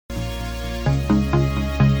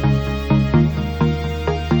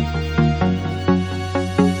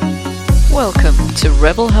Welcome to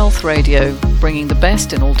Rebel Health Radio, bringing the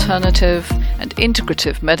best in alternative and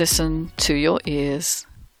integrative medicine to your ears.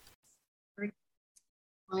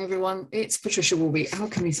 Hi everyone, it's Patricia Warby,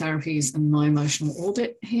 Alchemy Therapies and My Emotional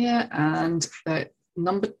Audit here, and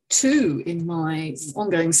number 2 in my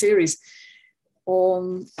ongoing series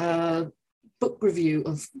on book review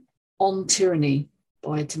of On Tyranny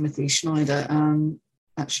by Timothy Snyder.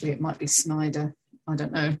 Actually, it might be Snyder. I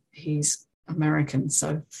don't know. He's American.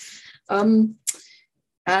 So, in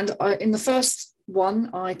the first one,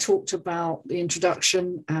 I talked about the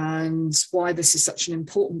introduction and why this is such an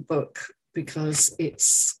important book, because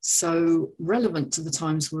it's so relevant to the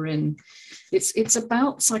times we're in. It's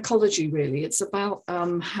about psychology, really. It's about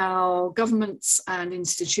how governments and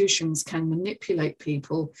institutions can manipulate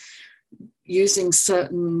people using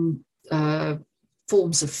certain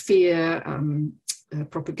forms of fear,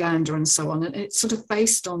 propaganda, and so on. And it's sort of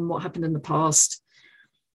based on what happened in the past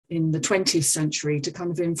in the 20th century to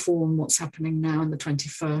kind of inform what's happening now in the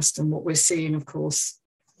 21st and what we're seeing, of course,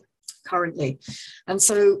 currently. And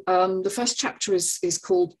so the first chapter is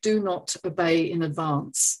called Do Not Obey in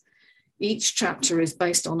Advance. Each chapter is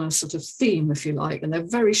based on a sort of theme, if you like, and they're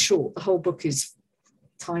very short. The whole book is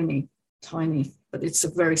tiny, but it's a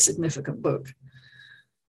very significant book.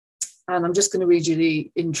 And I'm just going to read you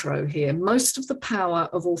the intro here. Most of the power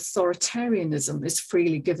of authoritarianism is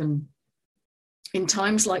freely given. In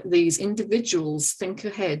times like these, individuals think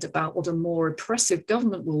ahead about what a more oppressive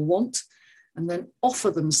government will want and then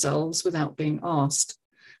offer themselves without being asked.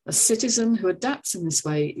 A citizen who adapts in this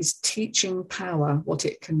way is teaching power what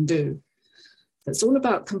it can do. It's all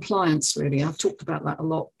about compliance, really. I've talked about that a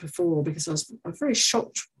lot before because I'm very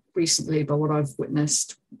shocked recently by what I've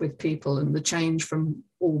witnessed with people and the change from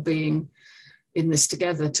all being in this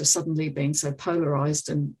together to suddenly being so polarized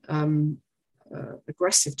and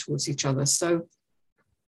aggressive towards each other.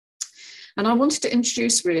 And I wanted to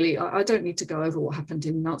introduce, really, I don't need to go over what happened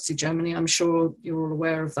in Nazi Germany. I'm sure you're all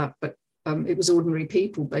aware of that, but it was ordinary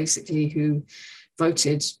people, basically, who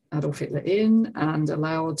voted Adolf Hitler in and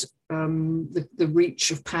allowed the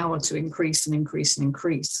reach of power to increase and increase and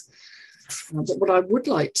increase. But what I would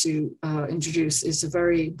like to introduce is a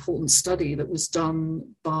very important study that was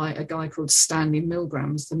done by a guy called Stanley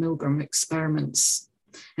Milgram, the Milgram experiments.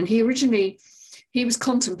 And he was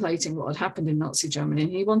contemplating what had happened in Nazi Germany,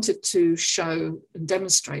 and he wanted to show and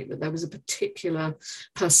demonstrate that there was a particular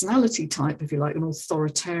personality type, if you like, an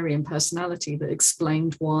authoritarian personality that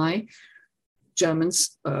explained why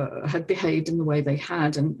Germans had behaved in the way they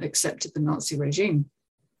had and accepted the Nazi regime.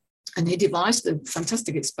 And he devised a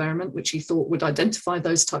fantastic experiment which he thought would identify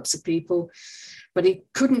those types of people, but he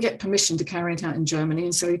couldn't get permission to carry it out in Germany.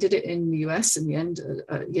 And so he did it in the US in the end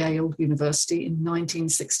at Yale University in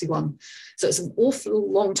 1961. So it's an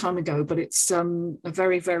awful long time ago, but it's a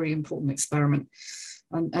very, very important experiment.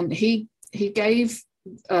 And he gave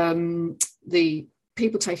the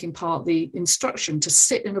people taking part the instruction to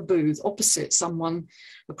sit in a booth opposite someone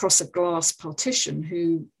across a glass partition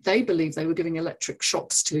who they believed they were giving electric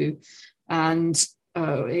shocks to, and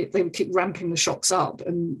they would keep ramping the shocks up.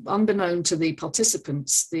 And unbeknown to the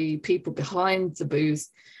participants, the people behind the booth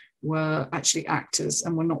were actually actors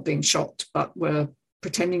and were not being shocked, but were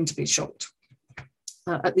pretending to be shocked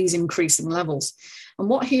at these increasing levels. And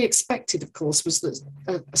what he expected, of course, was that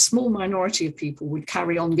a small minority of people would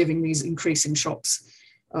carry on giving these increasing shocks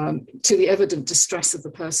to the evident distress of the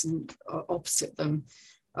person opposite them,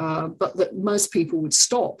 but that most people would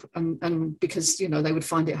stop and because, you know, they would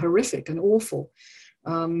find it horrific and awful.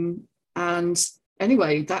 And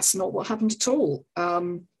anyway, that's not what happened at all.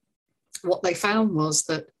 What they found was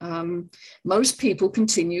that most people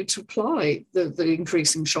continued to apply the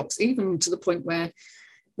increasing shocks, even to the point where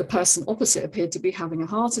the person opposite appeared to be having a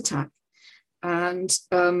heart attack. And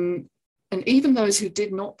even those who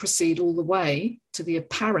did not proceed all the way to the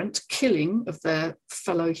apparent killing of their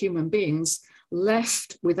fellow human beings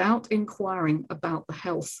left without inquiring about the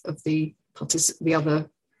health of the other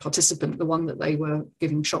participant, the one that they were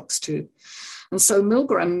giving shocks to. And so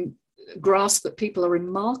Milgram grasped that people are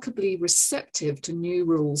remarkably receptive to new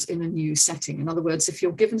rules in a new setting. In other words, if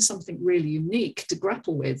you're given something really unique to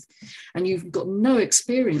grapple with and you've got no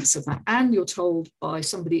experience of that, and you're told by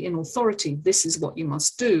somebody in authority, this is what you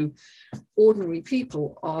must do, ordinary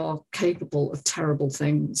people are capable of terrible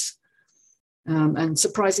things and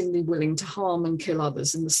surprisingly willing to harm and kill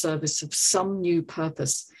others in the service of some new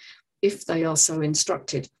purpose if they are so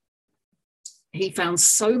instructed. He found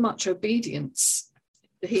so much obedience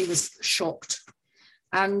that he was shocked.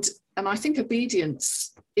 And I think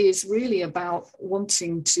obedience is really about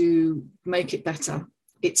wanting to make it better.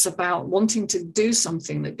 It's about wanting to do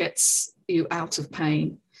something that gets you out of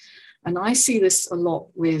pain. And I see this a lot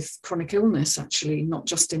with chronic illness, actually, not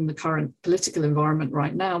just in the current political environment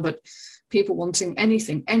right now, but people wanting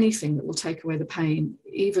anything that will take away the pain,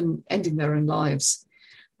 even ending their own lives.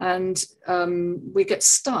 And we get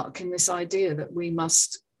stuck in this idea that we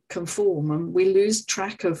must conform, and we lose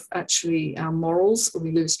track of actually our morals, or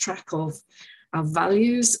we lose track of our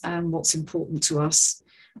values and what's important to us.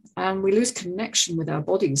 And we lose connection with our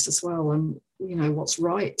bodies as well, and what's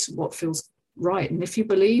right, what feels right. And if you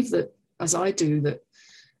believe that, as I do, that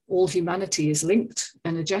all humanity is linked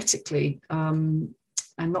energetically, and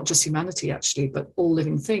not just humanity actually, but all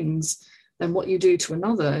living things, then what you do to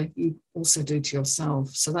another, you also do to yourself.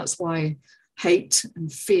 So that's why hate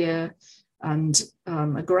and fear and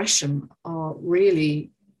aggression are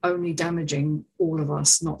really only damaging all of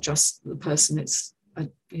us, not just the person it's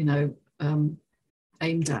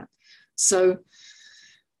aimed at. So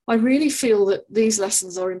I really feel that these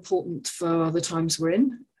lessons are important for the times we're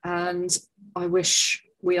in, and I wish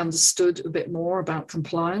we understood a bit more about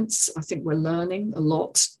compliance. I think we're learning a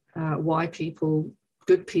lot why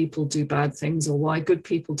good people do bad things, or why good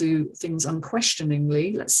people do things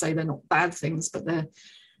unquestioningly. Let's say they're not bad things, but they're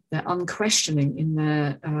unquestioning in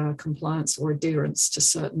their compliance or adherence to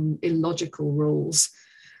certain illogical rules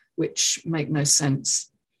which make no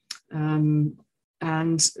sense.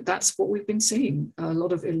 And that's what we've been seeing, a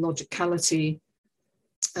lot of illogicality,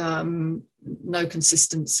 no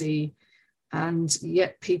consistency, and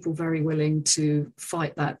yet people very willing to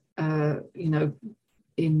fight that,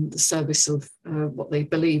 in the service of what they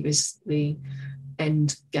believe is the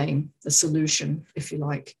end game, the solution, if you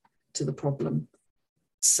like, to the problem.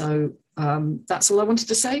 So that's all I wanted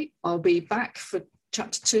to say. I'll be back for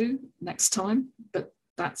chapter 2 next time, but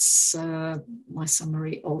that's my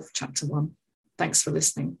summary of chapter 1. Thanks for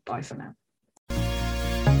listening. Bye for now.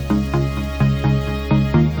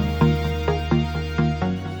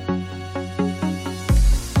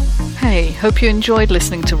 Hey, hope you enjoyed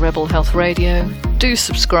listening to Rebel Health Radio. Do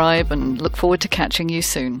subscribe and look forward to catching you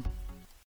soon.